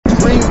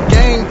Green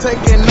game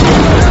taking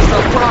over, that's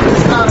a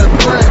promise, not a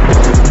threat.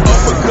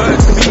 Uppercut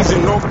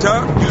season, no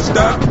time, you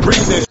stop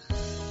breathing.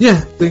 Yeah,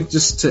 I think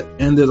just to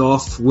end it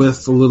off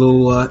with a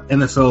little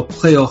NFL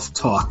playoff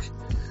talk.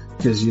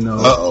 Because, you know.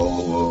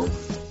 Uh-oh.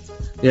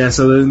 Yeah,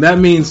 so then that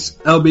means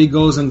LB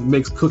goes and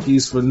makes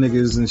cookies for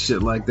niggas and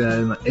shit like that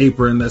in an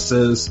apron that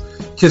says,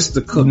 kiss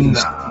the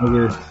cookies.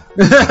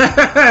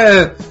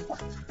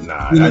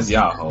 Nah, that's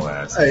y'all whole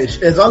ass. Hey,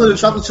 as long as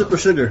it's chocolate chip or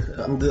sugar,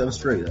 I'm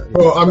straight.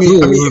 Well, I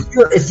mean,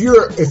 if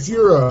you're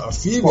a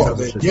female,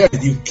 then yeah,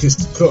 you kiss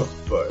the cook,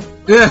 but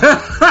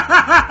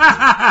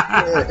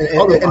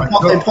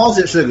and pause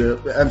it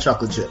sugar and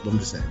chocolate chip. I'm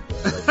just saying.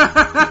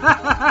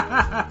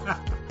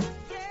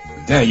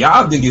 Damn,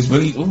 y'all niggas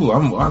really.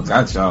 I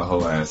got y'all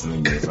whole ass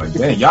niggas. Like,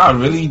 damn, y'all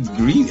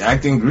really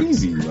acting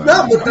greasy. Like,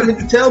 no, but I mean,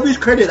 to LB's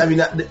credit, I mean,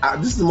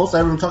 this is the most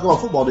I've ever talked about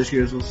football this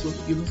year. So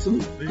give him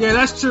salute. Yeah,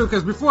 that's true.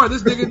 Because before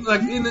this nigga,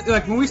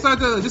 like when we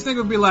started, this nigga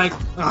would be like,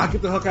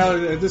 get the fuck out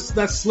of there.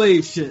 That's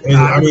slave shit. And,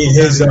 I mean,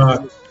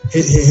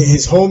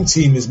 his home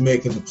team is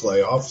making the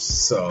playoffs,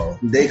 so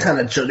they kind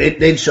of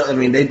they show. I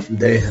mean, they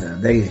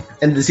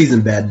ended the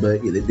season bad,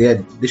 but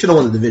they should have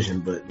won the division.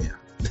 But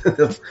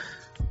yeah.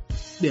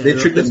 Yeah, they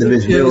tricked the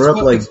division.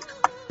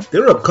 They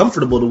were up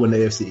comfortable to win the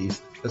AFC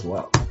East. That's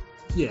wild.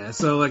 Yeah,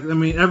 so like I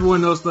mean,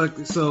 everyone knows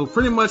so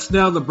pretty much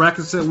now the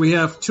bracket set we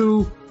have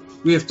two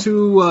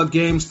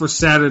games for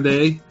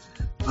Saturday.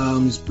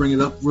 Just bring it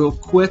up real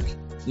quick.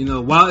 You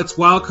know, while it's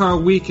wild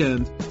card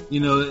weekend, you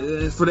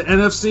know, for the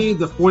NFC,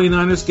 the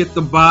 49ers get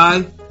the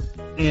bye,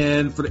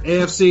 and for the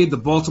AFC, the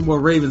Baltimore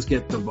Ravens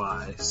get the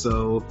bye.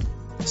 So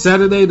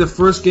Saturday, the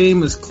first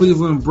game is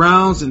Cleveland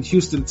Browns and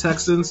Houston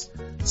Texans.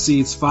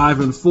 Seeds 5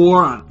 and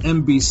 4 on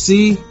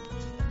NBC.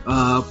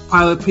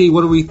 Pilot P,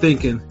 what are we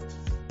thinking?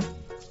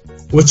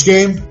 Which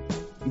game?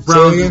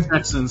 Browns and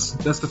Texans.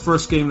 That's the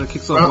first game that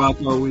kicks off Wild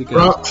Card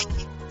Weekend.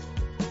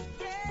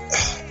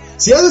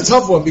 See, that's a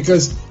tough one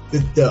because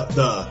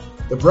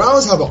the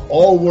Browns have an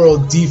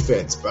all-world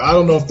defense, but I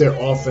don't know if their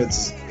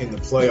offense in the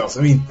playoffs,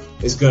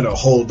 is going to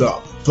hold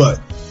up.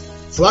 But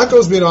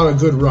Flacco's been on a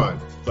good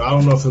run, but I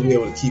don't know if he'll be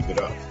able to keep it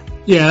up.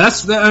 Yeah,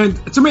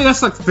 to me,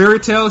 that's like fairy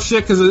tale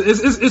shit because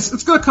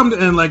it's going to come to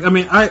end. Like, I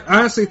mean, I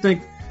actually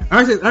think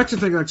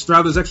like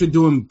Stroud is actually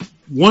doing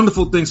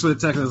wonderful things for the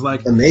Texans.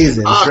 Like,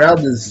 amazing. Stroud.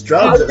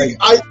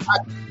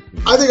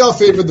 I think I'll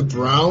favor the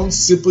Browns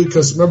simply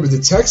because remember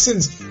the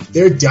Texans,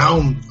 they're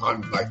down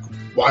on like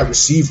wide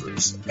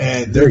receivers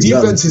and their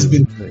defense has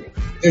been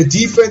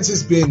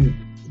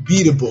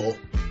beatable.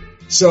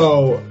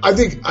 So I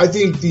think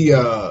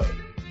the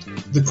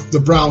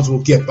Browns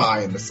will get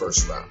by in the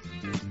first round.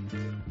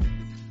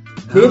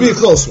 But it'll be a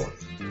close one.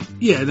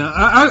 Yeah, no,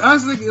 I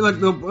was thinking like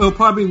it'll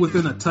probably be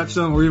within a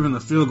touchdown or even a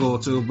field goal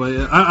too.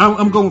 But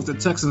I'm going with the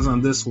Texans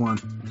on this one.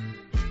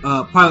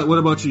 Pilot, what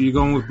about you? You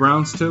going with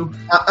Browns too?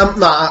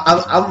 I'm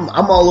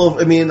all over.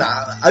 I mean,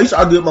 I used to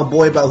argue with my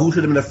boy about who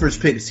should have been the first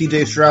pick,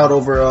 C.J. Stroud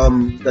over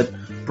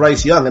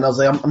Bryce Young, and I was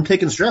like, I'm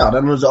taking Stroud. I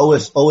know he's an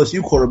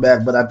OSU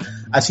quarterback, but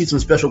I see some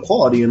special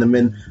quality in him,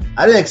 and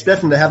I didn't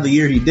expect him to have the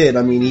year he did.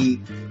 I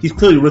mean, he's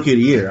clearly rookie of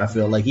the year. I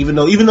feel like even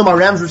though my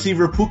Rams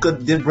receiver Puka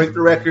did break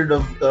the record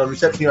of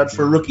reception yards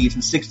for rookies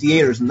in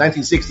 '68 or in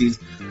 1960s,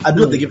 I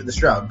do have to give it to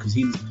Stroud because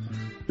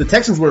the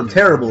Texans were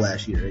terrible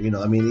last year. You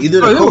know, I mean, they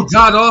were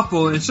god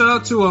awful. And shout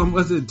out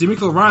to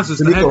D'Amico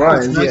Ryans.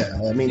 Yeah.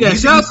 I mean,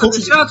 shout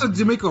out to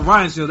D'Amico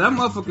Ryans. Yo, that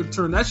motherfucker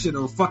turned that shit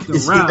fucked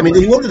around. I mean,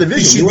 he won the division.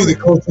 He should be the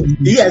coach.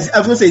 Yes, I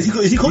was gonna say, is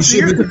he coach of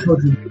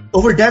the year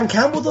over Dan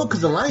Campbell though? Because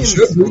the Lions.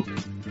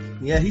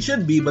 Yeah, he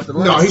should be, but the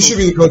Lions. No, he should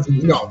be the coach.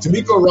 No,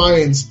 D'Amico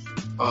Ryans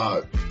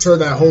helped turn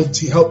that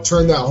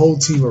whole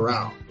team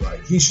around.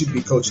 Like he should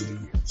be coach of the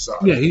year.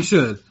 Sorry. Yeah, he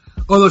should.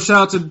 Although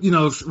shout out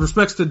to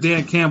respects to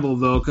Dan Campbell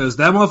though, because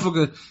that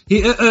motherfucker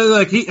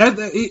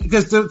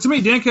because to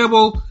me Dan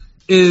Campbell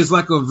is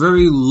like a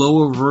very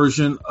lower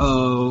version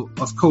of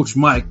Coach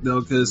Mike though,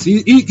 because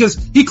he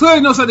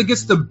clearly knows how to get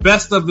the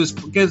best out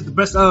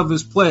of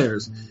his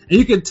players, and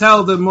you can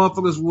tell that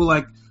motherfuckers will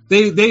like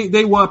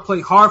they want to play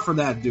hard for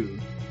that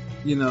dude,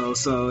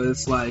 So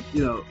it's like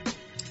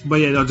But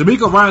yeah, no,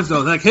 D'Amico Ryans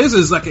though, like his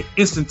is like an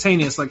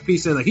instantaneous, like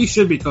Pete said, like he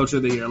should be coach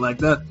of the year, like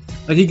that,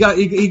 like he got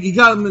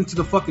him into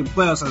the fucking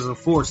playoffs as a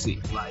 4 seed,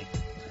 like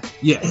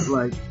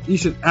like he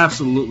should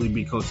absolutely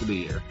be coach of the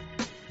year,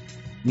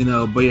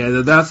 But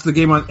yeah, that's the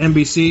game on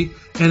NBC,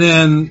 and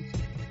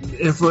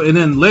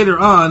then later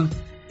on,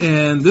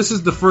 and this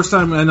is the first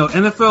time I know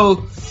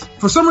NFL,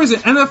 for some reason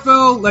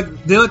NFL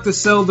like they like to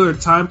sell their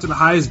time to the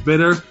highest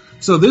bidder.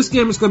 So this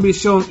game is going to be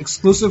shown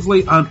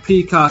exclusively on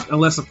Peacock,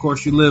 unless, of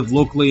course, you live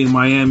locally in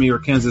Miami or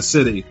Kansas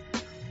City,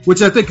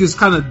 which I think is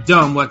kind of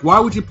dumb. Like, why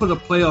would you put a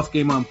playoff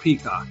game on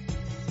Peacock?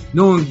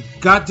 Knowing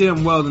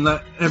goddamn well that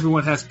not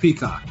everyone has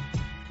Peacock,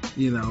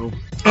 And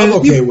I'm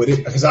okay with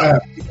it because I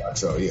have Peacock,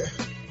 so yeah.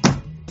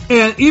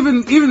 And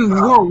even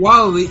more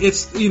wildly,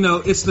 it's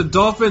the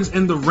Dolphins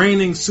and the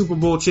reigning Super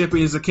Bowl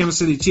champions, the Kansas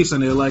City Chiefs, on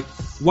there. Like,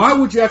 why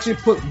would you actually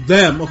put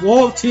them of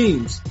all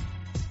teams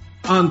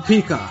on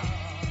Peacock?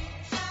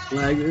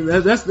 Like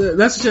that's the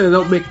shit that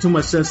don't make too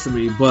much sense to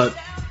me, but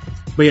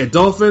But yeah,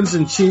 Dolphins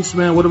and Chiefs,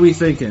 man. What are we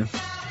thinking?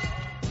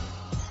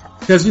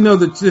 Because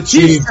the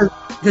Chiefs.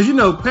 Because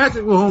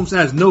Patrick Mahomes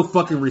has no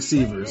fucking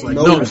receivers. Like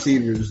no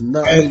receivers.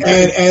 No.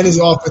 And his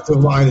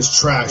offensive line is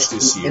trash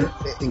this year.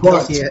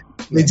 But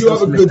they do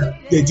have a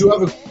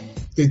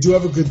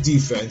good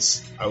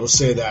defense. I will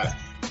say that.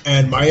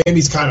 And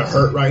Miami's kind of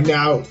hurt right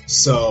now,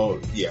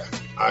 so yeah,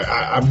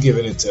 I'm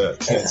giving it to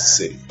Kansas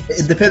City.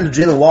 It depends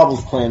if Jalen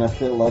Waddle's playing. I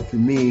feel like for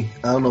me,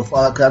 I don't know if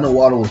I know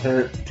Waddle was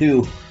hurt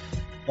too.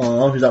 I don't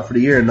know if he's out for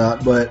the year or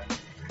not, but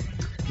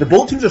the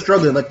both teams are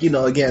struggling. Like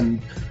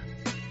again.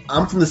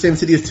 I'm from the same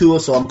city as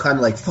Tua, so I'm kind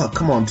of like, fuck,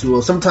 come on,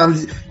 Tua.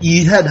 Sometimes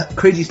you had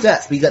crazy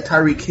stats, but you got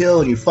Tyreek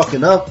Hill and you're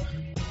fucking up.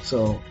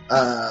 So,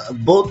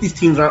 both these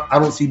teams, I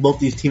don't see both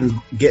these teams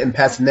getting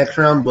past the next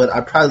round, but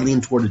I probably lean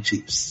toward the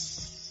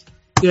Chiefs.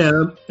 Yeah,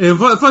 and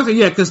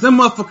because them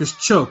motherfuckers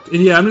choked.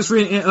 And yeah, I'm just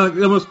reading,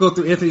 let's go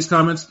through Anthony's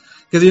comments.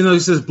 Because, he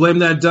says, blame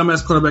that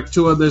dumbass quarterback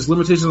Tua. There's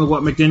limitations of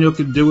what McDaniel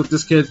can do with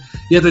this kid.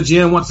 Yet the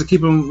GM wants to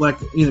keep him,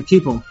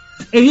 keep him.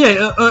 And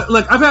yeah,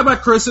 I've had my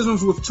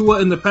criticisms with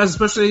Tua in the past,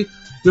 especially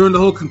during the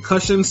whole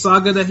concussion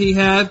saga that he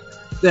had,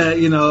 that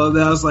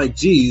I was like,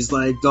 geez,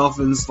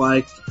 Dolphins,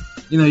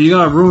 you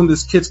gotta ruin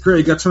this kid's career.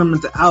 You gotta turn him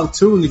into Al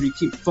Toon if you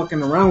keep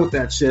fucking around with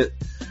that shit.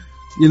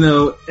 And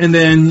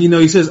then,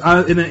 he says,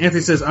 and then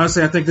Anthony says,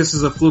 honestly, I think this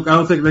is a fluke. I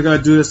don't think they're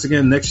gonna do this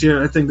again next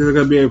year. I think they're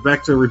gonna be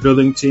back to a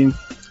rebuilding team.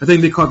 I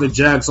think they caught the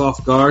Jags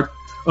off guard.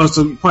 Oh,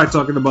 so you're probably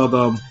talking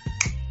about,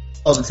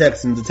 the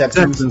Texans.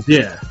 Texans,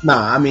 yeah.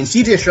 Nah, I mean,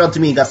 CJ Stroud to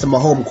me got some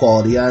Mahomes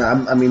quality.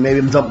 I mean, maybe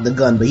I'm jumping the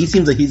gun, but he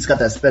seems like he's got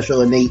that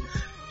special innate,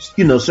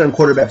 certain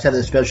quarterbacks have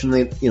that special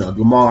innate,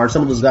 Lamar,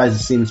 some of those guys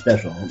seem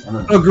special. I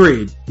don't know.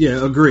 Agreed.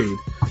 Yeah, agreed.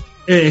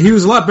 And he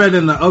was a lot better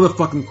than the other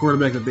fucking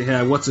quarterback that they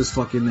had. What's his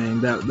fucking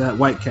name? That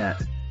white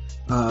cat.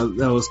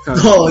 That was kind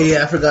of... Oh,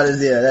 yeah, I forgot his,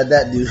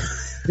 that dude.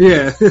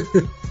 Yeah.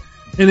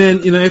 And then,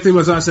 Anthony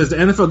Mazzon says the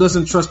NFL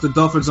doesn't trust the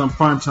Dolphins on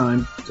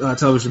primetime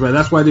television, but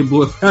that's why they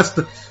blew it past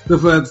the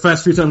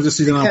past few times this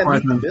season on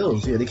primetime.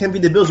 Bills, yeah, they can't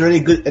beat the Bills or any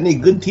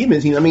good team. I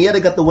mean, yeah, they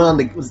got the win on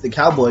the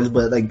Cowboys,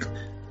 but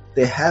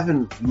they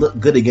haven't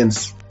looked good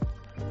against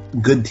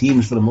good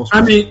teams for the most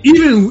part. I mean,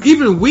 even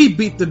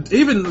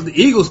the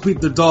Eagles beat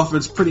the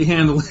Dolphins pretty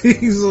handily.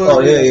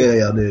 So,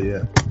 yeah.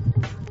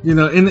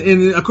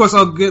 And of course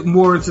I'll get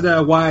more into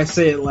that why I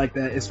say it like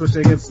that,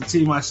 especially against the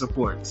team I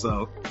support.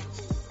 So.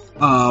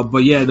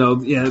 But yeah,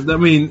 no, yeah. I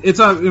mean,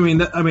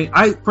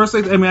 I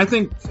personally, I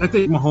think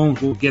Mahomes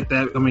will get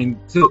that. I mean,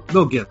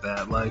 they'll get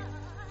that.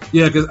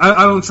 Because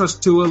I don't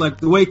trust Tua.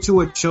 The way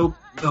Tua choked,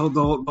 the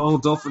whole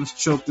Dolphins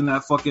choked in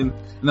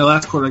the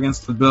last quarter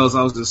against the Bills.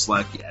 I was just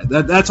like, yeah,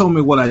 that told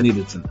me what I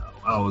needed to know.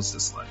 I was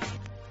just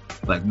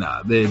like,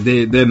 nah,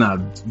 they're not.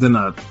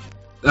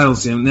 I don't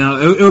see them now.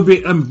 It would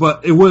be,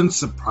 but it wouldn't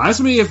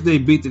surprise me if they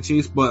beat the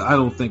Chiefs. But I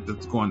don't think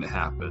that's going to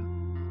happen.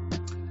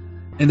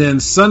 And then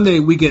Sunday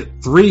we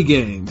get 3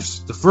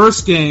 games. The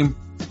first game,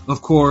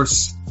 of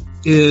course,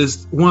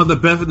 is one of the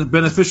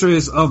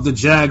beneficiaries of the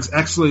Jags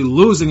actually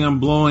losing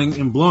and blowing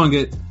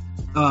it.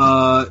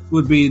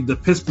 Would be the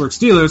Pittsburgh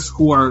Steelers,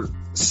 who are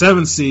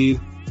 7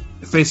 seed,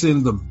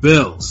 facing the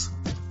Bills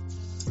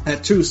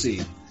at 2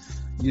 seed.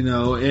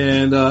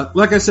 And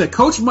like I said,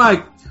 Coach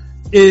Mike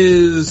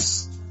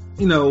is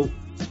the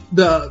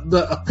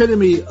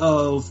epitome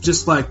of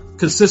just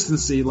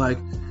consistency.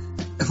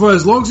 For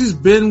as long as he's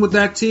been with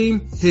that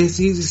team,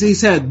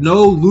 he's had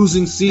no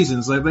losing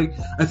seasons. I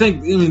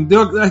think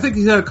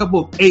he's had a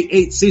couple of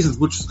 8 seasons,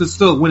 which is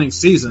still a winning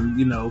season,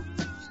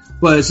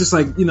 But it's just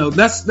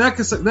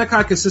that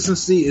kind of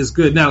consistency is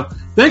good. Now,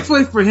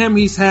 thankfully for him,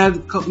 he's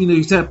had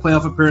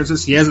playoff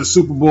appearances. He has a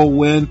Super Bowl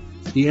win.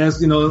 He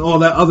has all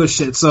that other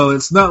shit. So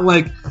it's not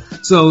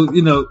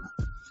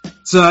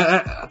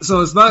So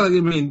it's not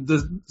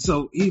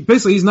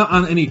he's not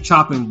on any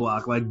chopping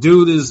block.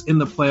 Dude is in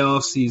the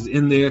playoffs, he's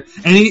in there,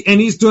 and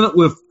he's doing it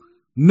with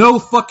no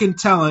fucking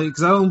talent,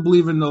 because I don't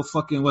believe in no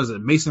fucking,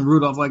 Mason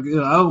Rudolph, I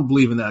don't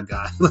believe in that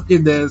guy.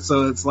 In there,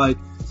 so it's but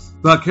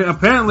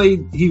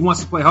apparently he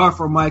wants to play hard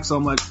for Mike, so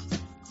I'm like,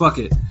 fuck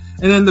it.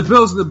 And then the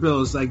Bills are the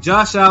Bills.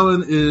 Josh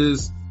Allen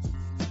is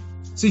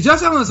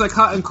like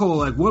hot and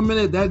cold. 1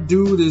 minute that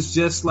dude is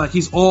just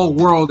he's all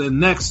world, and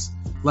next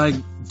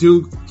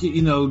dude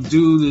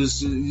is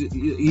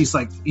he's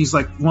like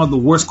one of the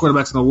worst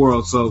quarterbacks in the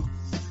world. So,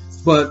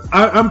 but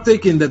I'm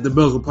thinking that the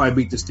Bills will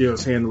probably beat the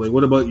Steelers handily.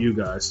 What about you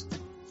guys?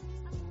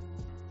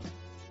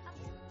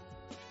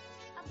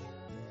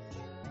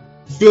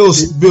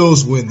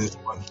 Bills win this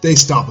one. They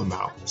stomp them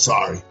out.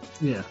 Sorry.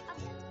 Yeah.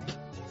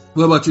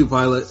 What about you,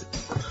 Pilot?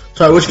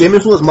 Sorry, which game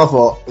this was? My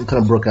fault. It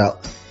kind of broke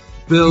out.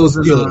 Bills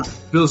and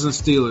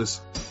Steelers.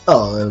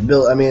 Oh,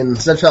 Bill! I mean,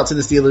 shout out to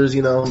the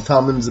Steelers.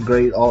 Tomlin's a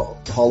great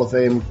Hall of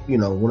Fame.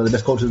 One of the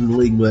best coaches in the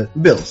league.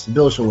 But Bills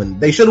should win.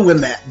 They should have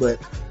won that, but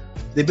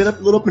they've been a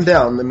little up and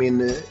down. I mean,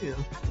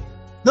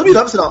 they'll be an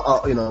upset.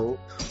 We're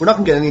not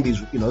gonna get any of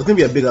these. It's gonna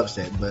be a big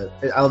upset, but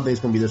I don't think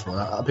it's gonna be this one.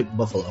 I'll pick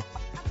Buffalo.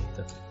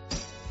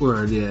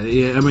 Word,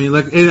 yeah. I mean,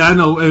 like, and I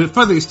know. And the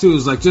funny thing is too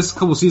is like just a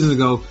couple seasons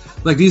ago,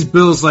 like these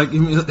Bills, like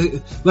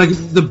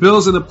the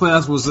Bills in the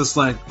playoffs was just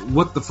like,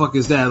 what the fuck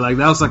is that? Like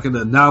that was like an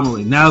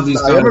anomaly. Now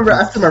these. I remember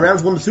after my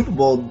Rams won the Super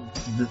Bowl,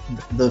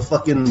 the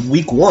fucking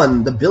week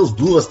 1, the Bills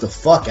blew us the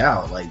fuck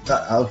out. Like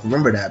I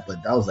remember that, but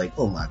I was like,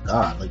 oh my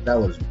god, like that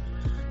was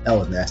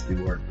nasty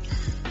work.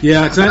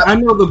 Yeah, 'cause I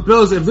know the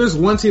Bills. If there's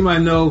one team I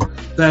know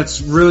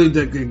that's really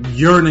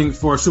yearning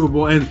for a Super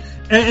Bowl, and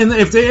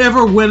if they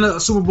ever win a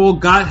Super Bowl,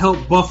 God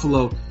help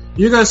Buffalo,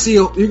 you're gonna see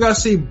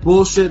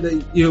bullshit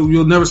that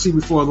you'll never see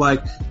before.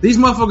 Like these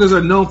motherfuckers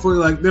are known for,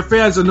 like their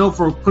fans are known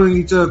for putting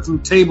each other through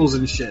tables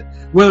and shit,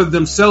 whether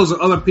themselves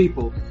or other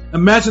people.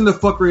 Imagine the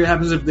fuckery that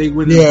happens if they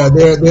win. Yeah,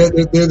 they're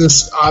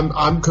this.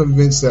 I'm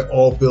convinced that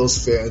all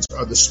Bills fans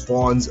are the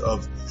spawns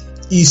of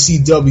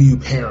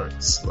ECW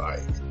parents.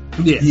 Like,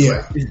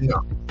 yeah.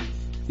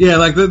 Yeah,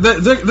 like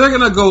they're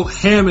gonna go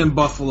ham in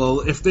Buffalo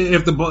if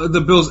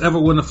the Bills ever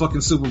win a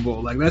fucking Super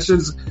Bowl. Like that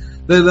shit's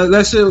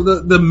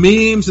the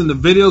memes and the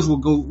videos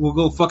will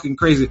go fucking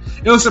crazy.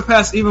 It will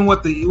surpass even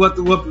what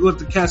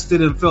the Cats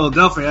did in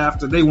Philadelphia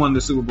after they won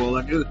the Super Bowl.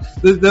 Like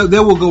they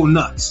will go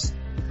nuts.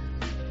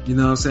 You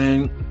know what I'm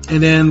saying?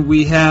 And then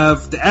we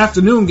have the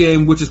afternoon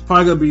game, which is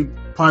probably gonna be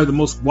the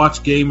most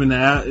watched game in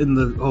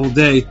the whole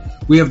day.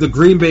 We have the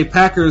Green Bay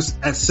Packers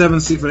at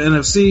 7th seed for the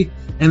NFC,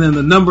 and then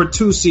the number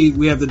 2 seed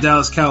we have the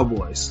Dallas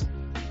Cowboys.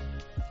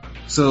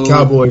 So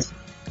Cowboys.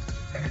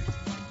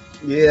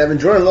 Yeah, I mean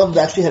Jordan Love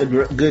actually had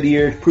a good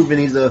year, proving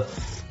he's a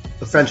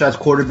franchise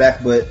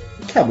quarterback, but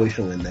the Cowboys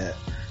should win that.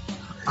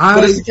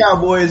 But it's the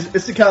Cowboys.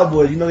 It's the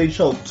Cowboys. You know they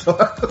choked.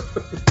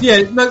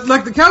 Yeah,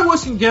 like the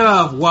Cowboys can get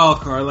out of wild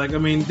card. Like I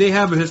mean, they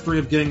have a history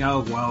of getting out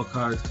of wild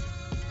cards.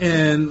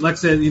 And like I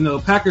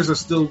said, Packers are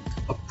still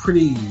a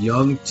pretty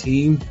young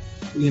team,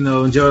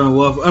 and Jordan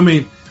Love. I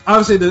mean,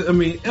 obviously,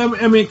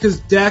 because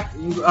Dak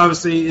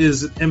obviously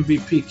is an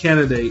MVP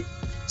candidate,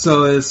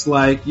 so it's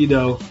like,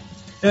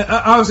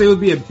 obviously it would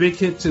be a big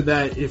hit to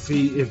that if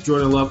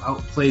Jordan Love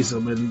outplays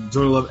him and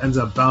Jordan Love ends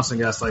up bouncing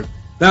guys like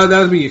that. That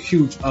would be a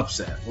huge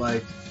upset,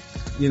 like.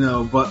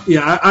 But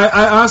yeah,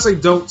 I honestly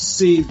don't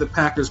see the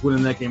Packers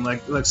winning that game.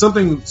 Like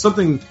something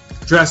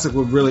drastic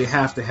would really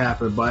have to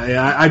happen. But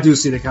yeah, I do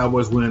see the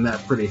Cowboys winning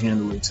that pretty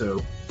handily too.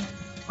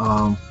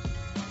 Yeah,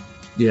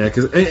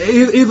 because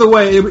either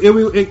way,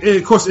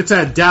 of course it's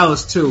at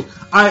Dallas too.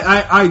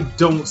 I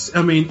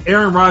mean,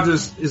 Aaron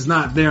Rodgers is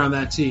not there on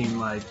that team.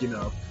 Like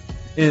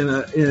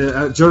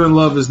and Jordan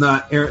Love is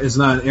not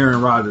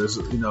Aaron Rodgers.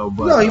 But no,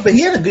 but he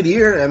had a good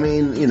year. I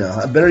mean,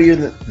 a better year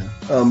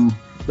than.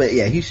 But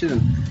yeah, he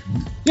shouldn't.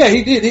 Yeah,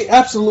 he did. He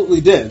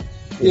absolutely did.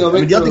 Do you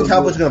think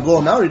Cowboys are going to blow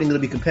him out, or do you think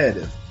going to be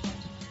competitive?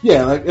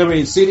 Yeah,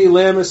 CeeDee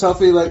Lamb is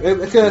healthy. I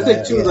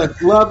think too, a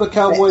lot of the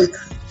Cowboys,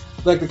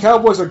 the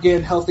Cowboys are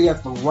getting healthy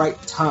at the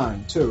right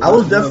time too. Right? I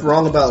was definitely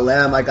wrong about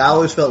Lamb. Like I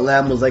always felt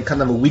Lamb was like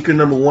kind of a weaker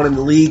number 1 in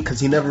the league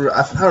because he never.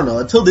 I don't know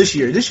until this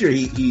year. This year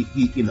he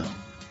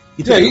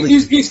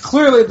he's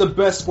clearly the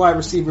best wide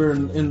receiver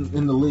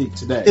in the league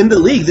today. In the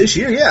league this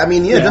year, yeah. I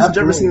mean, Justin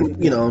Jefferson,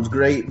 it's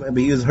great, but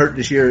he was hurt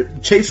this year.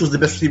 Chase was the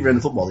best receiver in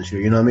football this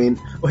year. You know what I mean?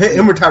 Well,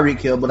 him or Tyreek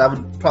Hill, but I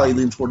would probably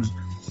lean towards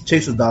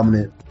Chase was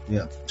dominant.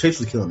 Yeah, Chase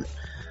was killing it.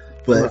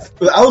 But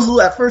I was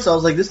at first, I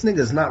was like, this nigga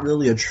is not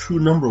really a true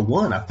number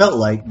 1. I felt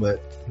like,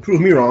 but prove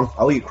me wrong.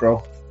 I'll eat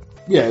crow.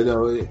 Yeah,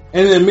 no, and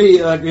then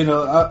me,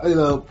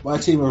 my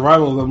team is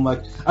rival them.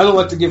 Like, I don't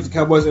like to give the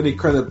Cowboys any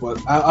credit,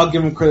 but I'll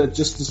give them credit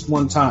just this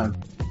one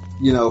time,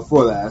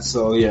 for that.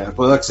 So yeah,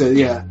 but like I said,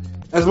 yeah,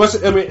 as much.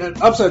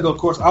 Upside though, of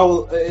course, I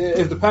will.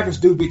 If the Packers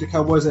do beat the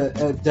Cowboys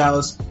at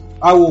Dallas,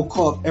 I will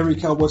call up every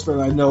Cowboys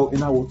fan I know,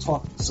 and I will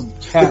talk some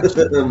cats.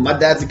 My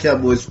dad's a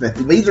Cowboys fan,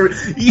 but he's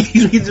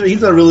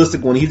a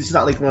realistic one. He's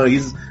not like one.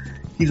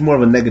 He's more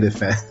of a negative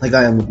fan, like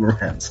I am with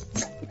Rams.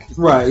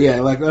 Right, yeah.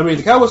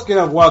 The Cowboys get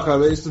out wild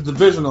card. It's the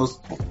divisionals.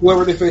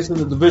 Whoever they face in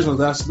the divisionals,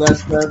 that's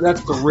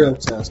the real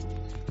test.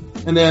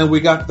 And then we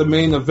got the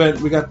main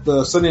event. We got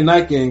the Sunday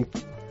night game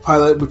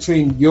pilot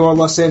between your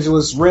Los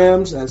Angeles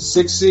Rams at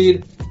 6th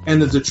seed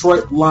and the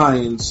Detroit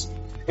Lions.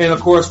 And of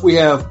course, we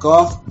have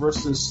Goff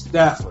versus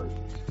Stafford.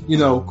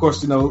 Of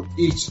course, each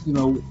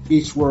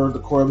were the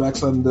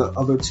quarterbacks on the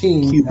other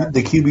team.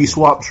 The QB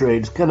swap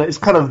trade. It's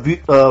kind of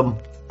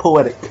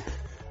poetic.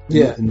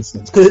 Yeah, in a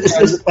sense,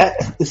 because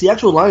it's the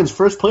actual Lions'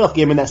 first playoff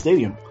game in that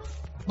stadium.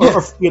 Yeah,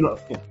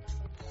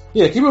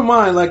 keep in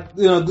mind,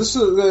 this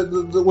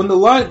is when the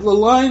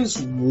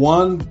Lions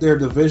won their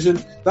division.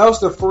 That was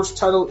their first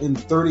title in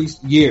 30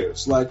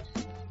 years. You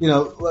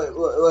have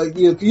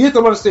to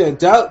understand,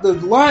 the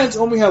Lions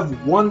only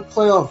have one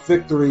playoff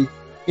victory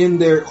in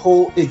their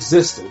whole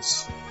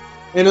existence,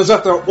 and it was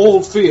at their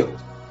old field.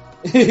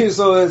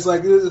 So it's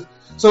like.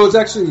 So it's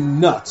actually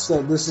nuts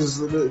that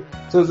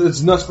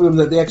it's nuts for them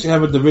that they actually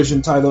have a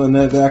division title and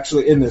that they're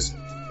actually in this.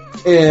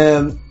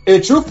 And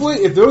truthfully,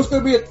 if there was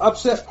going to be an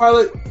upset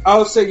pilot, I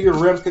would say your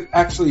Rams could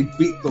actually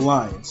beat the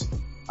Lions.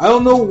 I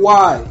don't know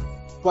why,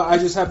 but I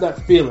just have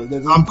that feeling.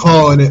 I'm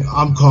calling it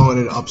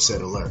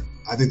upset alert.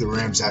 I think the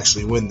Rams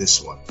actually win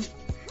this one.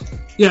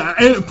 Yeah,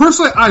 and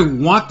personally, I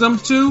want them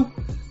to,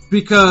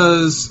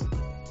 because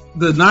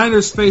the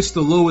Niners face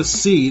the lowest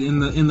seed in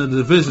the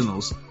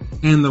divisionals,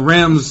 and the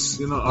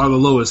Rams, are the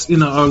lowest,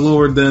 are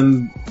lower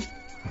than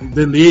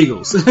the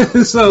Eagles.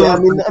 So yeah,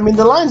 I mean,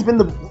 the Lions been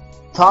the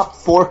top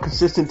 4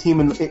 consistent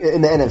team in the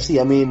NFC.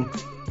 I mean,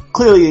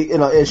 clearly,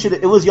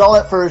 it was y'all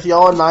at first,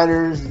 y'all and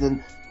Niners, and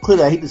then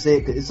clearly, I hate to say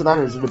it, it's the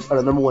Niners are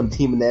the number 1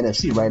 team in the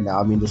NFC right now.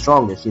 I mean, the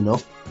strongest,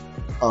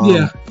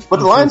 Yeah. But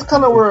the Lions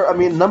kind of were,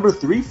 number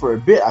 3 for a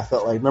bit. I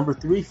felt like number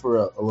 3 for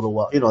a little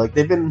while. Like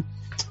they've been,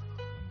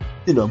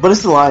 but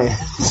it's the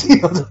Lions.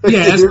 Yeah,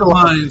 it's the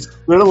Lions.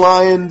 They're the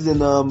Lions,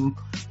 and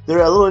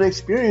they're a little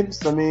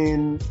inexperienced. I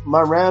mean,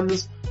 my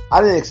Rams,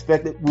 I didn't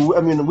expect it. We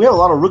have a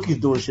lot of rookies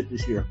doing shit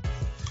this year.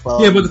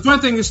 Yeah, but the fun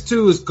thing is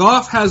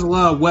Goff has a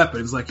lot of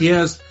weapons. Like he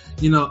has,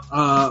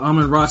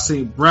 Amon-Ra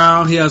St.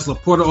 Brown. He has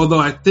Laporta, although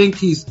I think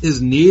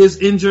his knee is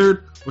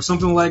injured or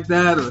something like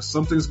that, or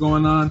something's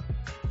going on.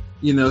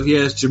 He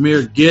has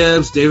Jahmyr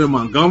Gibbs, David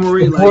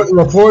Montgomery.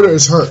 Laporta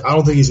is hurt. I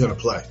don't think he's going to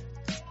play.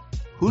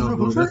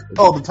 Who's hurt?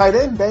 Oh, the tight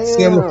end? Damn.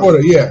 Sam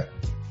Laporta, yeah.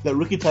 That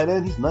rookie tight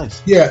end, he's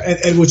nice. Yeah,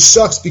 and which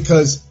sucks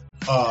because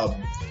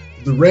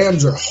the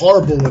Rams are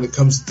horrible when it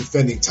comes to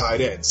defending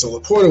tight ends. So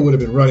Laporta would have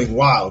been running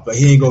wild, but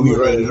he ain't going to be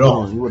running at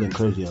all. He wouldn't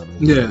crazy out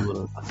there.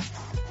 Yeah.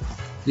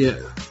 Yeah.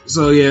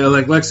 So yeah,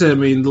 like I said,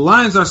 the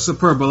Lions are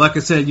superb, but like I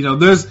said,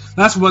 there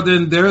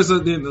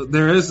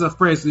is a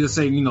phrase that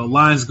saying,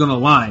 Lions gonna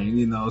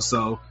line,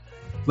 so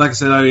like I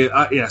said,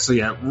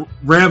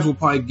 Rams will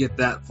probably get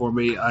that for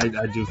me.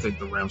 I do think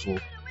the Rams will.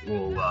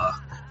 I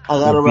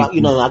gotta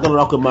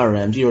rock with my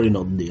Rams. You already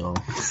know the deal.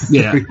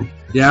 Yeah,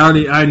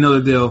 I know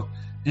the deal.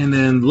 And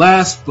then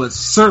last but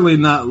certainly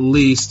not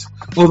least,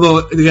 although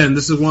again,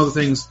 this is one of the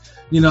things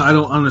I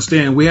don't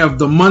understand. We have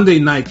the Monday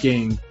night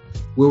game,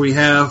 where we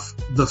have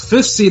the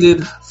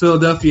 5th-seeded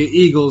Philadelphia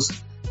Eagles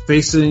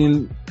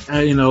facing,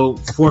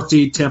 4th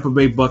seed Tampa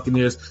Bay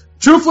Buccaneers.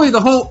 Truthfully,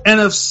 the whole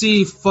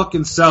NFC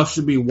fucking South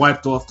should be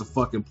wiped off the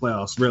fucking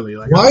playoffs, really.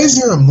 Why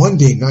is there a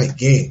Monday night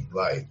game?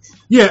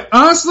 Yeah,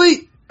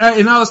 honestly,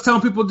 and I was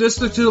telling people this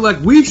too,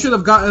 we should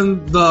have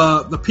gotten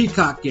the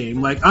Peacock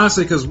game.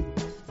 Honestly, because,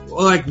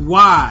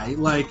 why?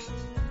 And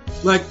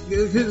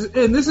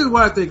this is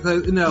what I think,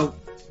 the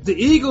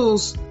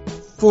Eagles...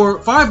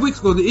 For 5 weeks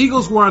ago, the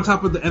Eagles were on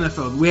top of the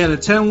NFL. We had a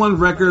 10-1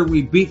 record.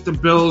 We beat the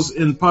Bills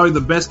in probably the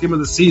best game of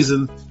the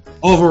season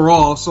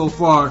overall so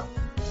far.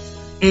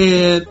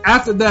 And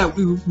after that,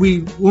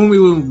 we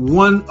won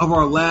one of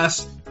our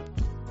last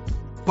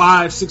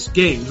 5-6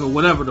 games or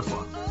whatever the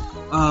fuck.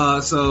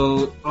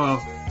 So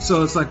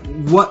it's like,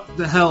 what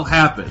the hell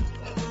happened?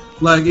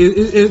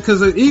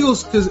 Because the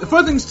Eagles, because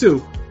fun things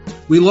too.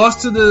 We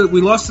lost to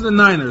the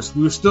Niners.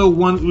 We still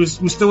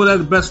had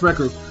the best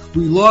record.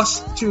 We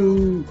lost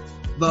to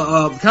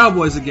the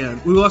Cowboys again.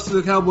 We lost to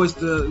the Cowboys.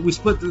 We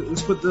split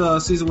the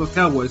season with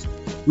Cowboys.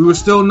 We were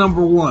still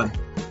number 1.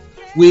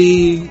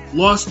 We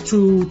lost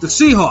to the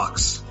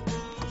Seahawks.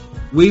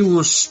 We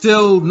were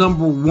still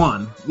number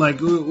 1.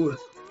 We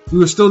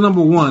were still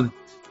number 1.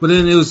 But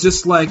then it was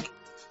just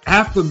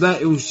after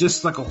that, it was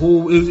just a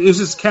whole. It was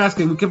just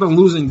cascading. We kept on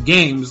losing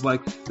games. The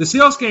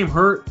Seahawks game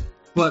hurt,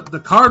 but the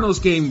Cardinals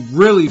game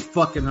really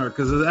fucking hurt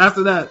because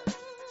after that,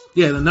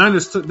 the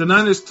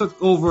Niners took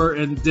over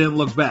and didn't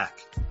look back.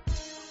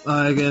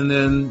 And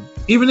then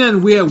even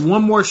then we had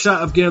one more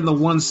shot of getting the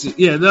 1 seed.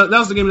 Yeah, that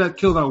was the game that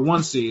killed our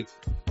 1 seed.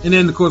 And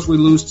then of course we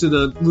lose to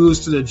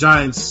the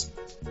Giants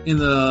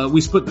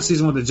we split the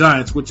season with the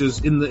Giants, which is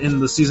in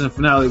the season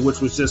finale,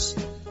 which was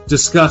just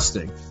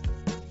disgusting.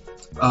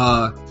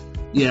 The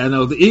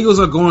Eagles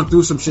are going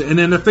through some shit, and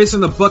then they're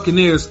facing the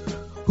Buccaneers,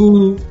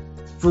 who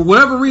for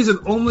whatever reason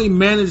only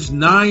managed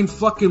 9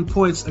 fucking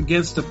points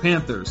against the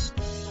Panthers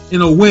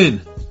in a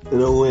win.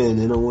 In a win.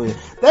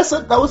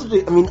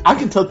 I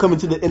can tell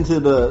coming into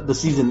the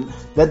season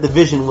that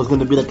division was going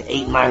to be like an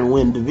 8-9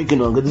 win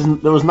division. Because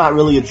there was not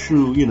really a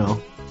true,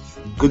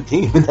 good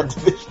team in that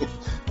division.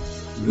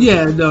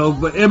 Yeah, no,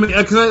 but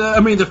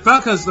the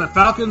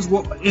Falcons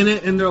were in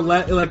it, and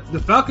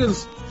the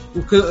Falcons. I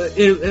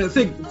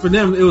think for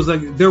them it was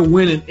they're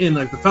winning in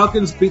the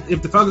Falcons.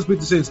 If the Falcons beat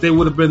the Saints, they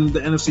would have been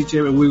the NFC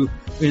champion.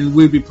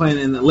 We'd be playing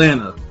in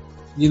Atlanta.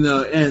 And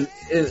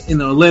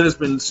Atlanta's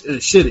been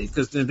shitty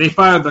because they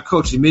fired the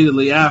coach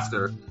immediately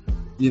after.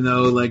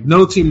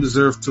 No team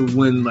deserved to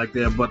win like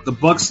that, but the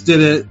Bucks did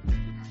it,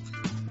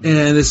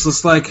 and it's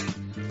just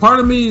part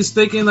of me is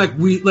thinking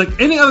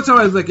any other time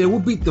I was we'll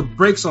beat the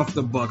brakes off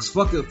the Bucks,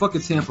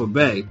 fucking Tampa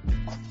Bay,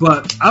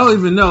 but I don't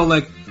even know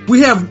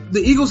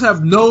the Eagles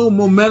have no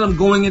momentum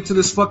going into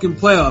this fucking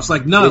playoffs,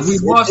 none. We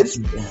lost. It's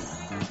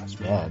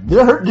bad.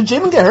 Did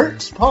Jalen get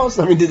hurt? Pause.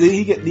 Did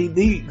he get?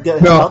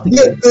 No,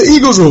 the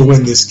Eagles will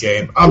win this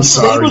game. I'm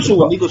sorry.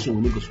 Eagles should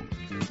win.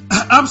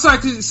 I'm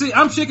sorry. See,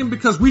 I'm shaking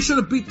because we should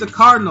have beat the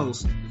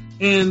Cardinals,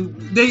 and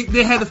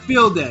they had a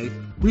field day.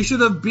 We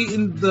should have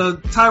beaten the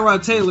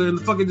Tyrod Taylor, and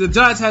the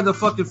Giants had the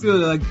fucking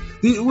field day.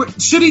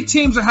 Shitty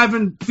teams are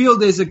having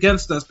field days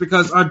against us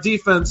because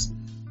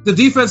the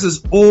defense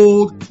is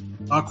old.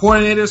 Our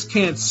coordinators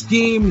can't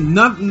scheme.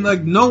 Nothing.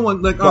 Like no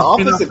one. Like the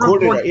offensive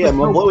coordinator. Yeah,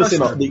 my boy was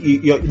saying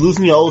you're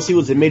losing your OC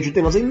was a major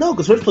thing. I was like, no,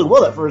 because Hurts played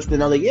well at first.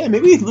 And I was like, yeah,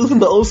 maybe losing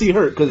the OC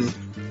hurt because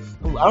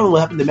I don't know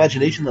what happened to the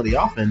imagination of the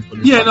offense.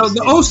 But yeah, no,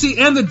 the OC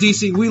and the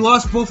DC, we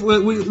lost both.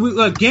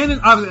 We Gannon,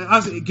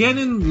 obviously,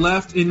 Gannon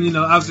left, and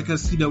obviously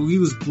because he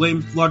was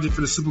blamed largely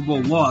for the Super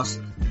Bowl loss.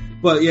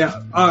 But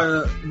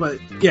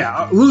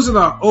losing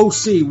our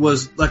OC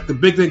was like the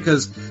big thing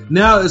because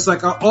now it's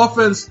like our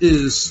offense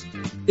is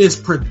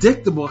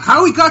predictable.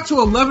 How we got to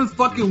 11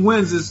 fucking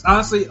wins is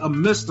honestly a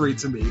mystery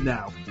to me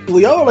now. Well,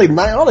 y'all are like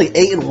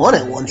 8-1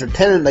 at once, or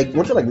 10, like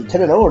once you're like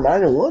 10-0 or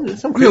 9-1.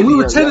 It's some crazy. Yeah, we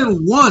were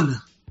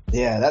 10-1.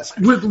 Yeah, that's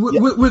with first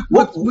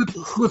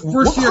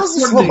year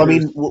coordinators. I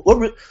mean, what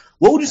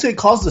would you say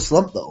caused the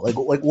slump though? Like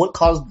what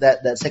caused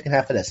that second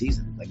half of that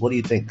season? Like, what do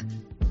you think?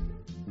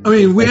 I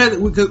mean,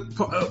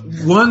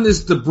 one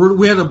is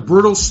we had a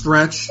brutal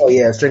stretch. Oh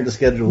yeah, strength of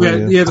schedule. We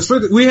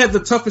had the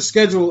toughest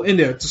schedule in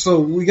there, so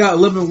we got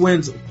 11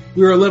 wins.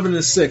 We were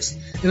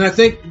 11-6, and I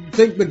think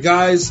the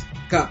guys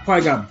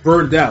probably got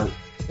burned out,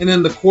 and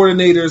then the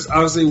coordinators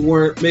obviously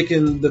weren't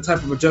making the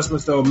type of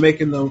adjustments that were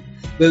making them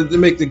to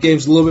make the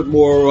games a little bit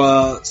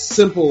more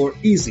simple or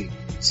easy.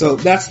 So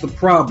that's the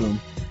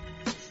problem.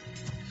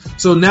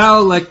 So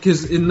now,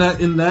 because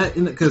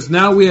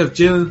now we have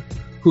Jalen,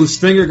 whose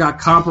finger got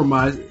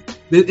compromised.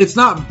 It's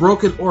not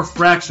broken or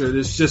fractured.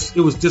 It's just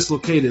it was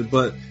dislocated.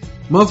 But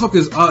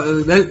motherfuckers,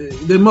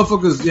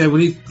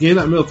 when he gave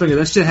that middle finger,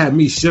 that shit had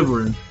me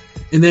shivering.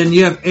 And then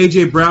you have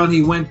AJ Brown.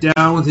 He went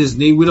down with his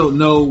knee. We don't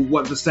know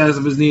what the status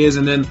of his knee is.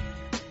 And then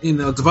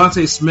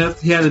Devontae Smith,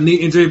 he had a knee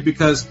injury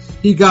because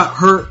he got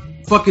hurt.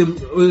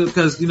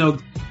 Because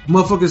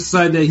motherfuckers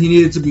decided that he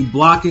needed to be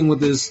blocking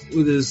with his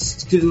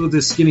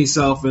skinny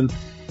self, and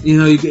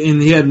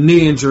and he had a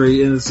knee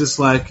injury, and it's just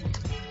like.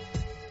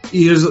 All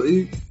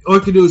you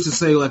can do is just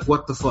say, like,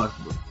 what the fuck?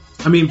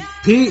 I mean,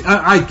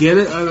 I get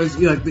it.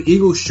 Like, the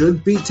Eagles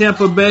should beat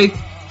Tampa Bay,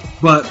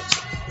 but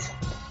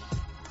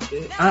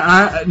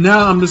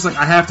now I'm just like,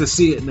 I have to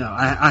see it now.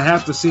 I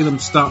have to see them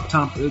stomp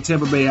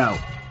Tampa Bay out.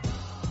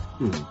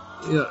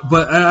 Yeah,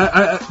 but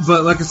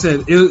like I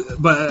said,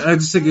 I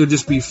just think it would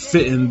just be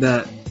fitting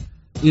that,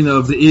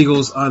 if the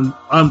Eagles on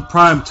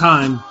prime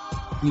time,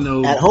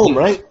 at home,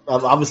 right?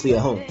 Obviously at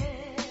home.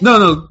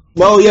 No.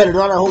 No, yeah, they're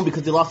not at home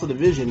because they lost the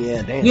division.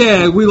 Yeah, damn.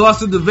 Yeah, we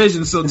lost the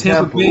division, so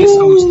Tampa Bay is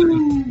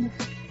hosting.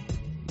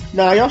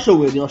 Nah, y'all should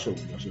win.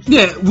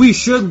 Yeah, we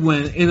should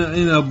win.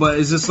 But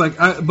it's just like,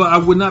 I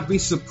would not be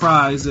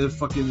surprised if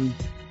fucking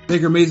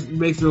Baker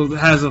Mayfield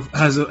has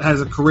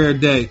a career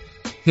day.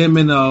 Him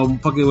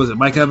and fucking was it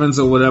Mike Evans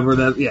or whatever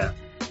that? Yeah,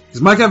 because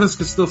Mike Evans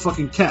can still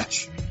fucking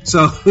catch.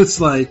 So it's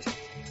like,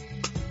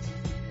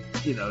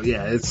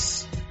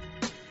 it's.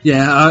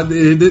 Yeah,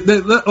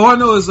 all I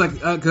know is like,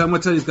 cause I'm gonna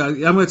tell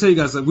you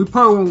guys, like, we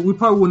probably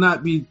will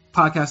not be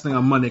podcasting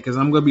on Monday because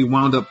I'm gonna be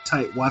wound up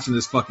tight watching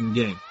this fucking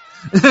game.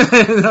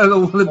 I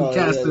don't want to be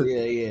casting.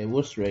 Yeah,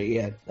 we're straight.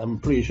 Yeah, I'm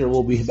pretty sure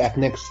we'll be back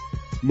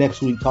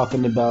next week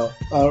talking about.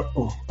 I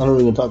don't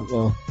really talk.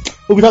 We'll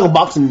be talking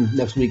boxing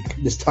next week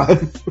this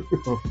time.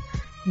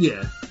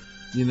 Yeah,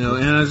 and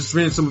I just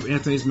ran some of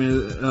Anthony's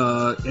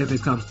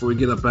comments before we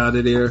get up out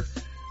of there.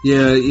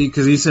 Yeah,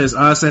 because he says,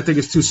 honestly, I think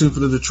it's too soon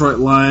for the Detroit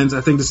Lions.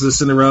 I think this is a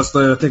Cinderella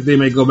story. I think they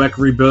may go back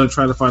and rebuild and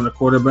try to find a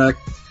quarterback.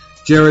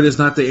 Jared is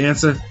not the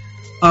answer.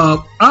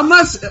 I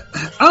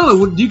don't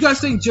know. Do you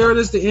guys think Jared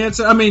is the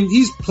answer? I mean,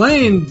 he's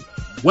playing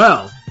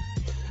well.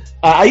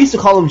 I used to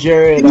call him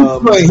Jared.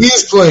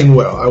 He's playing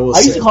well, I will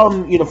say. I used to call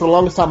him, for the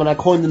longest time, and I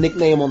coined the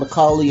nickname on the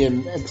Collie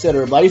and et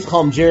cetera, but I used to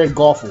call him Jared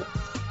Goffle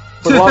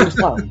for the longest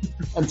time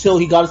until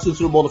he got us to the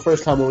Super Bowl the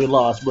first time when we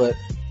lost, But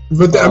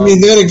I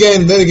mean, then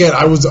again,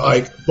 I was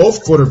like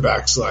both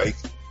quarterbacks. Like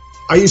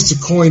I used to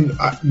coin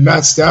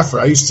Matt Stafford.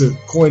 I used to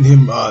coin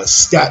him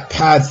Stat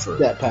Padford.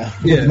 Stat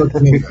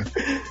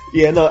Padford.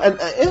 Yeah, no, and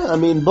I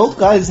mean, both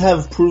guys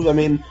have proved. I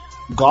mean,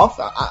 Goff.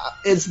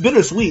 It's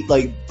bittersweet,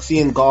 like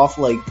seeing Goff,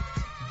 like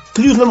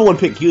because he was number one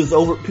pick. He was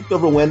picked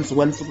over Wentz.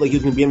 Wentz looked like he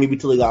was going to be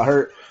MVP till he got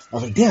hurt. I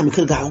was like, damn, he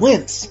could have got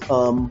Wentz.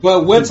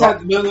 Well, Wentz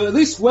at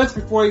least Wentz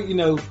before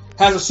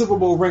has a Super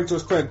Bowl ring to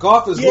his credit.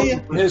 Goff is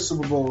looking for his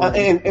Super Bowl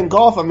ring. And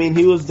Goff, I mean,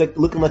 he was like,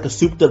 looking like a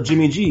souped up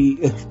Jimmy G,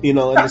 in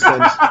a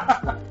sense.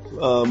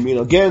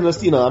 Again,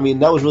 I mean,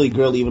 that was really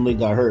Gurley even though he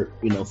got hurt.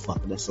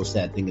 Fuck, that's so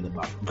sad thinking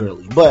about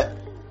Gurley. But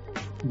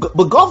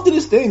Goff did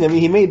his thing. I mean,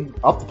 he made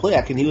up the play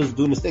action. He was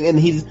doing his thing, and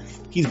he's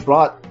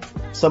brought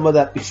some of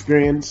that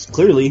experience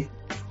clearly.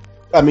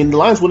 I mean, the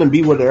Lions wouldn't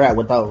be where they're at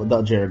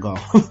without Jared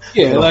Goff.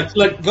 Yeah,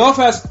 like Goff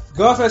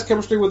has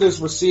chemistry with his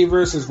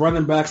receivers, his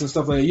running backs, and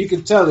stuff like that. You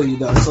can tell that he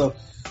does. So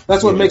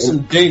that's what makes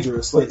him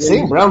dangerous. Like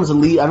St. Brown's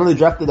elite. I know they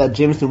drafted that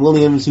Jameson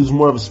Williams, who's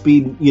more of a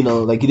speed. He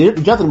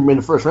didn't draft him in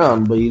the first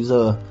round, but he's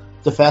a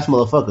fast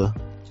motherfucker.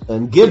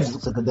 And Gibbs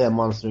looks like a damn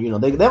monster. They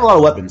have a lot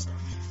of weapons.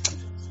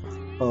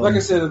 Like I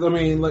said, I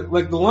mean,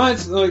 like the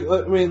Lions.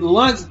 The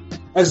Lions,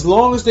 as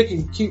long as they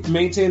can keep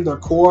maintaining their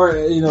core,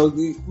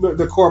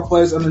 the core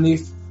players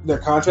underneath their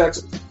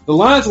contracts, the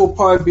Lions will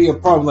probably be a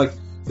problem. Like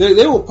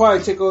They will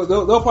probably take over.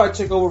 They'll probably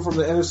take over from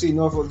the NFC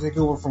North, or take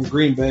over from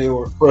Green Bay,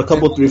 or for a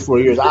couple,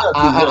 3-4 years.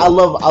 I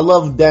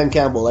love Dan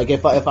Campbell. Like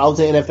if I was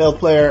an NFL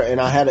player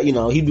and I had,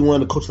 he'd be one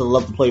of the coaches I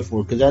love to play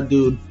for, because that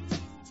dude,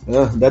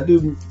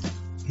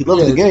 he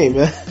loves the game,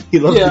 man. He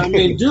loves the game. I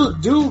mean,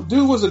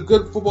 dude was a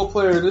good football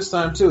player this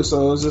time too.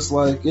 So it was just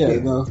like,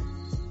 but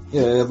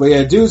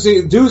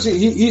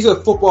he's a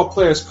football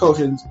player's coach,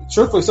 and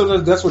truthfully,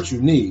 sometimes that's what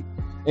you need.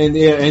 And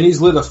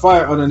he's lit a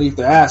fire underneath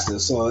their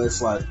asses, so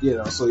it's like,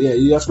 that's why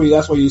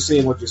you're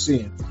seeing what you're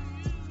seeing.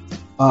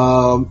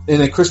 And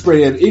then Chris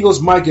Brady and the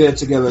Eagles might get it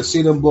together.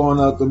 See them blowing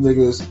out the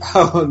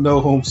niggas. No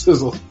home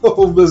sizzle,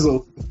 home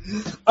bizzle.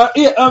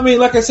 I mean,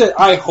 like I said,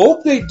 I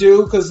hope they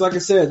do, because like I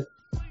said,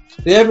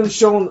 they haven't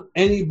shown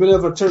any bit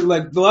of a turn.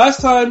 Like the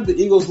last time the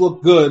Eagles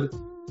looked good,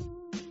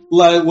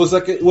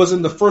 it was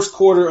in the first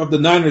quarter of the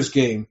Niners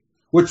game,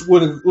 which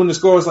when the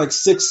score was like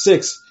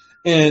 6-6.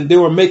 And they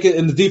were and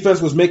the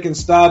defense was making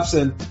stops,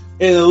 and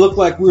it looked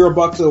like we were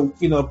about to,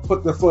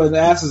 put their foot in the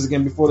asses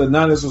again before the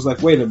Niners was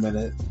like, wait a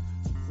minute,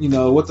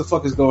 what the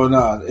fuck is going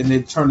on? And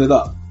they turned it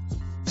up.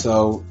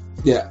 So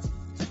yeah,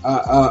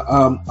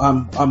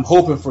 I'm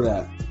hoping for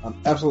that.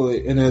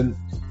 Absolutely. And then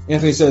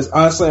Anthony says,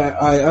 honestly,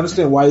 I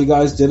understand why you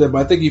guys did it,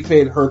 but I think you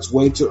paid Hurts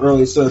way too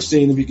early, so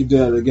seeing if you could do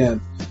that again.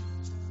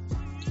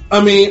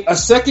 I mean, a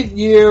second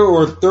year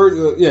or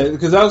third,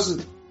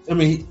 because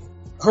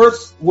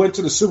Hurts went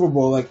to the Super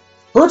Bowl, like.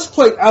 Hurts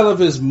played out of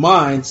his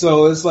mind,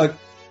 so it's like,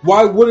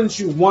 why wouldn't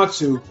you want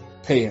to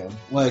pay him?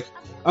 Like,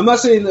 I'm not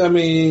saying, I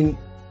mean,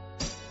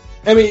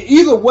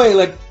 either way,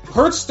 like,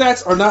 Hurts'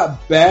 stats are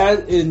not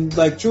bad, and,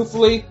 like,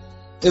 truthfully,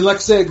 and like I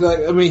said,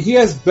 he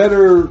has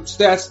better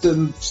stats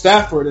than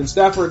Stafford, and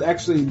Stafford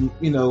actually,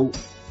 got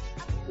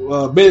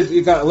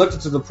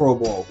elected to the Pro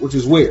Bowl, which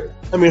is weird.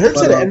 I mean,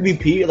 Hurts had an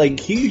MVP. Like,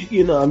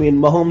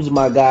 Mahomes is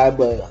my guy,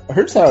 but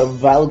Hurts had a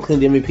valid claim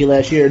to MVP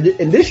last year.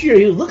 And this year,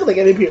 he was looking like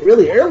MVP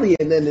really early,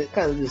 and then it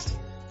kind of just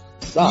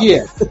stopped.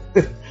 Yeah.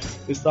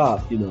 It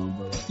stopped,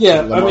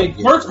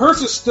 But,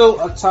 Hurts is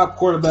still a top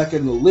quarterback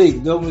in the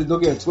league. Don't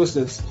get it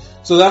twisted.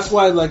 So that's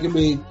why,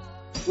 even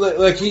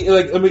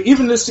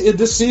this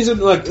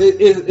season,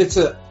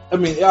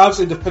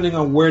 obviously depending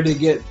on where they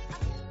get,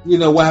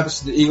 what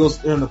happens to the Eagles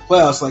during the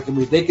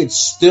playoffs. They could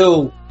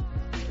still.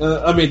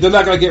 They're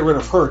not going to get rid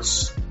of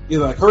Hurts.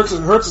 Hurts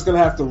is going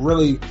to have to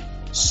really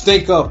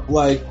stink up,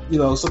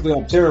 something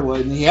up terrible,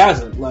 and he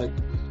hasn't. He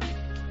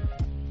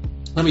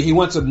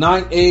went to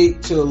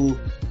 9-8 till,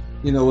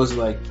 was it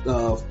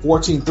 14-3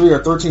 or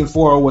 13-4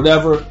 or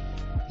whatever, and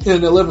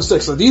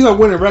 11-6. So these are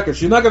winning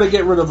records. You're not going to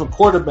get rid of a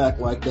quarterback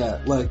like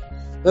that.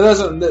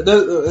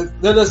 That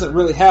doesn't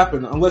really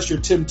happen unless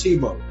you're Tim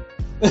Tebow.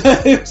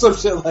 Some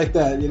shit like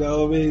that,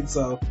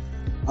 So,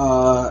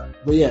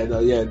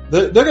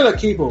 they're going to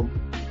keep him.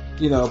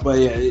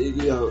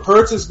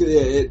 Hurts is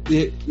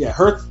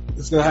Hurts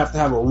is gonna have to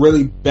have a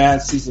really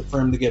bad season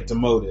for him to get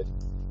demoted.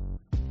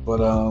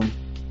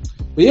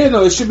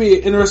 It should be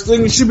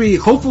interesting. It should be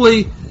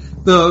hopefully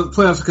the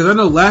playoffs, because I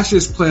know last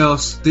year's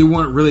playoffs they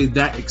weren't really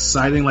that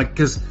exciting.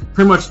 Because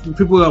pretty much the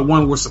people that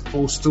won were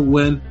supposed to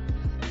win,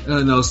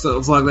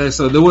 stuff like that.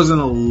 So there wasn't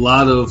a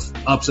lot of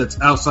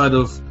upsets outside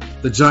of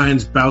the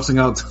Giants bouncing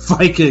out the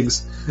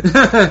Vikings.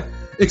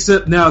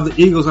 Except now the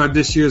Eagles are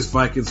this year's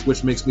Vikings,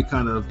 which makes me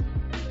kind of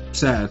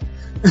sad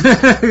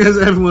because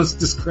everyone's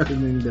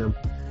discrediting them.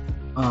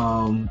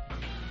 I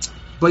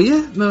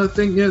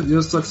think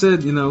just like I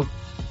said,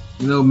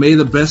 may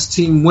the best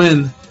team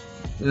win.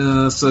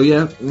 Let's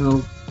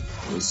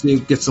see,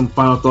 get some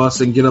final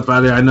thoughts and get up out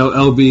of there. I know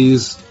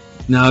LB's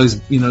now he's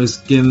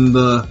getting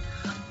the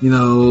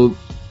the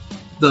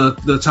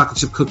chocolate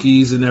chip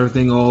cookies and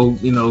everything all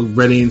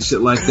ready and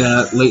shit like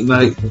that late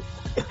night.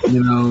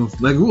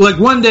 Like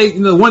one day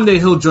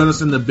he'll join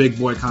us in the big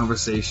boy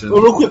conversation.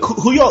 Well, real quick,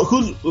 who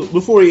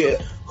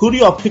do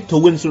y'all pick to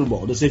win Super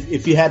Bowl? Just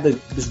if you had to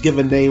just give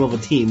a name of a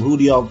team, who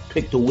do y'all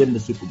pick to win the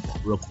Super Bowl?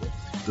 Real quick.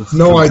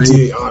 No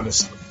idea,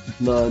 honestly.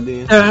 No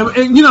idea.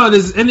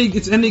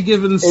 It's any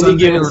given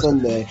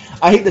Sunday.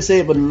 I hate to say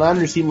it, but the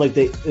Niners seem like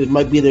it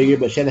might be their year,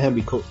 but Shanahan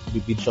be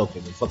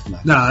choking. Fuck the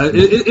Niners. Nah,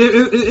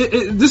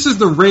 this is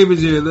the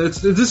Ravens year.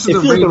 This is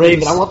the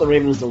Ravens. I want the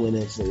Ravens to win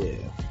it. So yeah.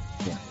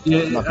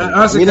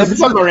 Honestly, if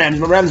it's not the Rams,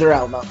 the Rams are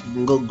out.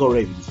 Go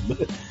Ravens.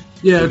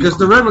 Because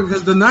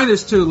the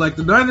Niners too. Like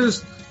the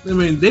Niners,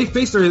 they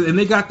faced her and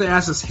they got their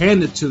asses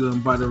handed to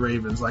them by the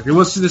Ravens.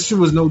 This shit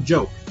was no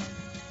joke.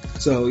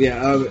 So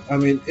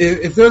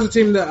if there's a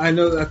team that I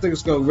think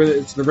it's going to win it,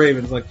 it's the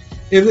Ravens.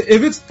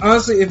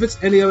 If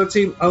it's any other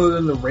team other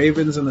than the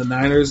Ravens and the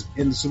Niners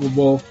in the Super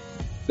Bowl,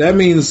 that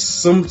means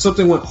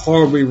something went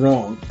horribly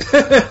wrong.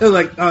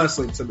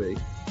 Honestly, to me.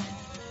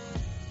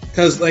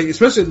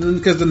 Especially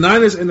because the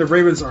Niners and the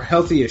Ravens are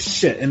healthy as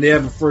shit, and they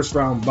have a first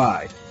round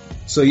bye.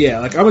 So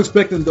I'm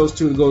expecting those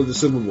two to go to the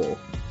Super Bowl.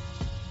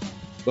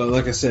 But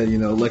like I said,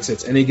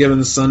 it's any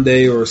given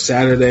Sunday or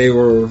Saturday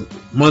or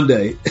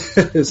Monday.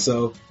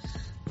 So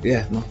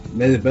may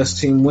the best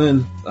team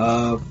win.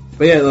 The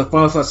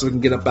final thoughts so we can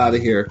get up out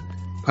of here.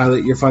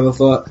 Pilot, your final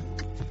thought?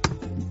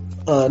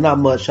 Not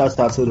much. Shouts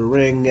out to the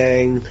Ring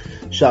Gang.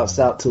 Shouts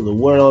out to the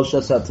world.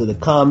 Shouts out to the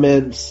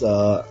comments.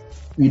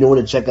 You know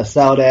where to check us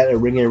out at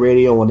Ring Gang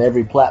Radio on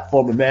every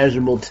platform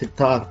imaginable: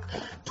 TikTok,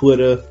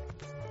 Twitter,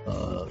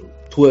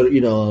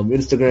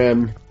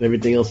 Instagram,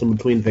 everything else in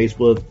between,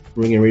 Facebook,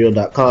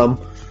 ringgangradio.com.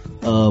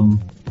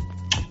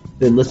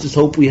 Then let's just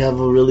hope we have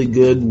a really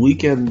good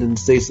weekend and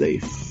stay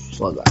safe.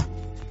 That's all I got.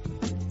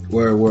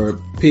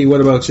 Word. P,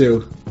 what about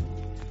you?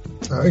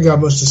 I ain't got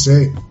much to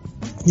say.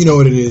 You know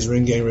what it is,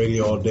 Ring Gang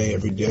Radio all day,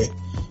 every day.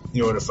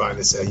 You know where to find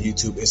us at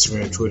YouTube,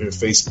 Instagram, Twitter,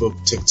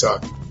 Facebook,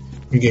 TikTok,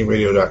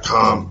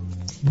 ringgangradio.com.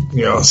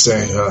 You know what I'm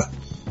saying?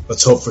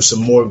 Let's hope for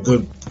some more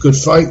good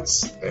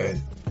fights,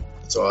 and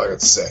that's all I got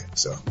to say.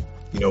 So,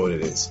 you know what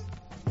it is.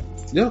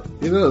 Yeah,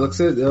 like I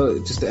said,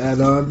 just to add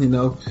on,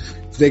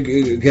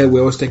 again, we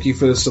always thank you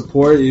for the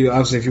support.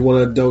 Obviously, if you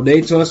want to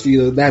donate to us,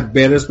 that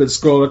banner's been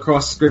scrolling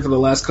across the screen for the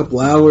last couple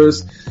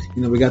hours.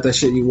 We got that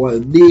shit you want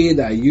and need,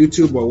 our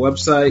YouTube, our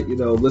website.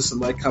 Listen,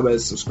 like,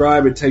 comment,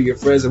 subscribe, and tell your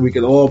friends, and we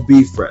can all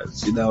be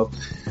friends. But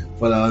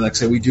like I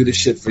said, we do this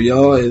shit for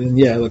y'all, and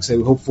yeah, like I said,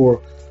 we hope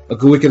for a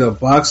good weekend of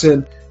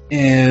boxing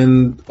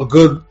and a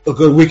good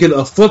weekend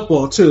of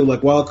football too.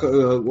 Like because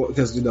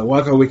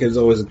Wildcard weekend is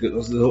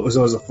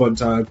always a fun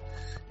time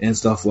and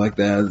stuff like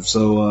that.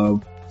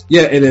 So.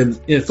 Yeah, and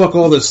then fuck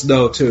all this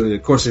snow too.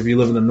 Of course, if you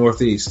live in the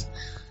Northeast,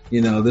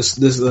 this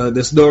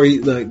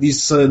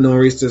these sudden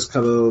nor'easters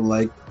kind of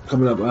like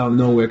coming up out of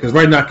nowhere. Because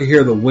right now I can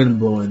hear the wind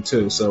blowing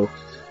too. So,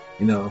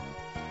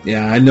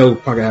 yeah, I know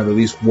probably have at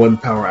least one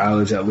power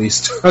outage at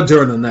least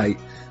during the night.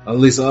 At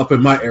least up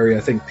in my area,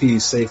 I think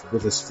P's safe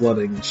with his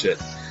flooding and shit.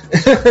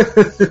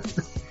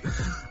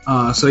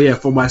 So yeah,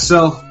 for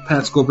myself,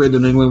 Pat Scorpion, the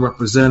New England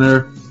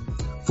representative.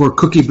 For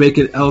Cookie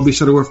Bacon, LB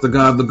Shuttleworth, the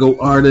God, the GOAT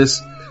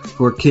artist.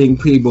 For King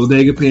P,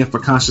 Bodega P, and for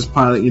Conscious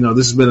Pilot,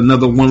 this has been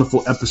another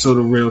wonderful episode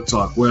of Real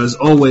Talk. Where, as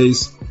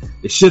always,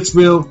 if shit's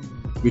real,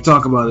 we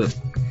talk about it.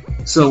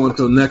 So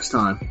until next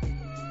time,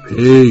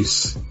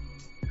 peace.